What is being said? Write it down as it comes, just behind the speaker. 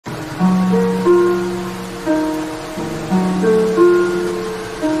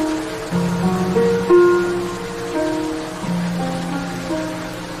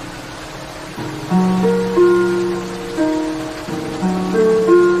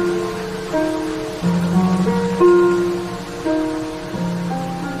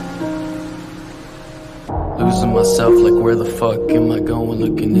myself like, where the fuck am I going?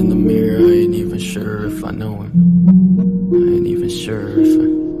 Looking in the mirror, I ain't even sure if I know him. I ain't even sure if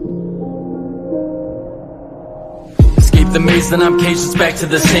I... Escape the maze, then I'm caged, it's back to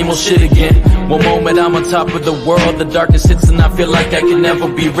the same old shit again. One moment I'm on top of the world, the darkness hits and I feel like I can never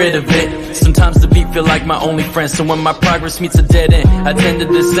be rid of it. Sometimes the beat feel like my only friend, so when my progress meets a dead end, I tend to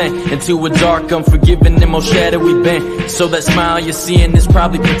descend into a dark, unforgiving and most shadowy bent. So that smile you're seeing is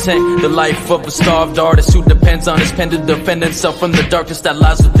probably pretend. The life of a starved artist who depends on his pen to defend himself from the darkness that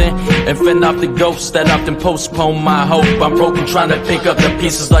lies within, and fend off the ghosts that often postpone my hope. I'm broken, trying to pick up the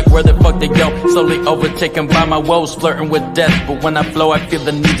pieces like where the fuck they go. Slowly overtaken by my woes, flirting with death, but when I flow I feel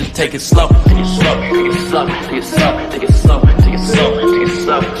the need to take it slow. Take it slow, take it slow, take it slow, take it slow, take it slow, take it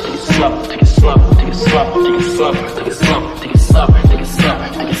slow, take it slow, take it slow, take it slow, take it slow, take it slow, take it slow, take it slow,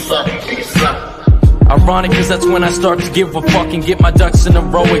 take it slow, take it slow. Ironic, cause that's when I start to give a fuck and get my ducks in a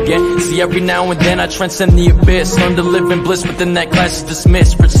row again. See, every now and then I transcend the abyss, learn to live in bliss, but then that class is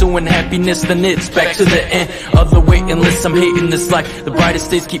dismissed. Pursuing happiness, then it's back to the end of the waiting list. I'm hating this life, the brightest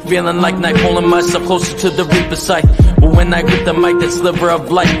days keep feeling like night, pulling myself closer to the reaper's sight. But when I grip the mic, that sliver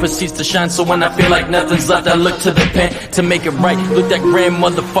of light proceeds to shine. So when I feel like nothing's left, I look to the pen to make it right. Look that grand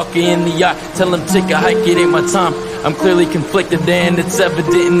motherfucker in the eye, tell him take a hike, it ain't my time. I'm clearly conflicted and it's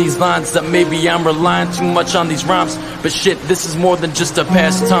evident in these lines that maybe I'm relying too much on these rhymes. But shit, this is more than just a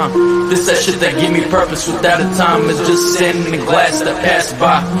pastime. This that shit that give me purpose without a time. It's just sand in the glass that passed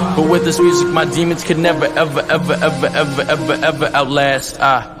by. But with this music my demons could never ever ever ever ever ever ever outlast.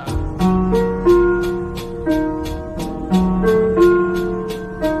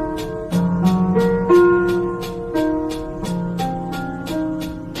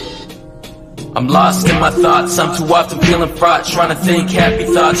 I'm lost in my thoughts, I'm too often feeling fraught. Trying to think happy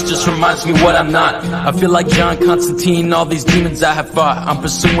thoughts just reminds me what I'm not. I feel like John Constantine, all these demons I have fought. I'm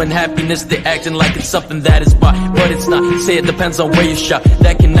pursuing happiness, they're acting like it's something that is bought. But it's not, say it depends on where you shot.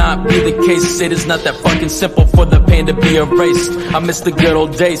 That cannot be the case, it is not that fucking simple for the pain to be erased. I miss the good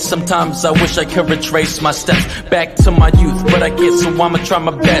old days, sometimes I wish I could retrace my steps back to my youth. But I can't, so I'ma try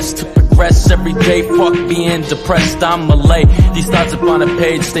my best to progress every day. Fuck being depressed, I'ma lay these thoughts upon a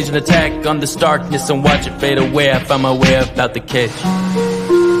page, stage an attack on this darkness and watch it fade away. I found my way up out the cage.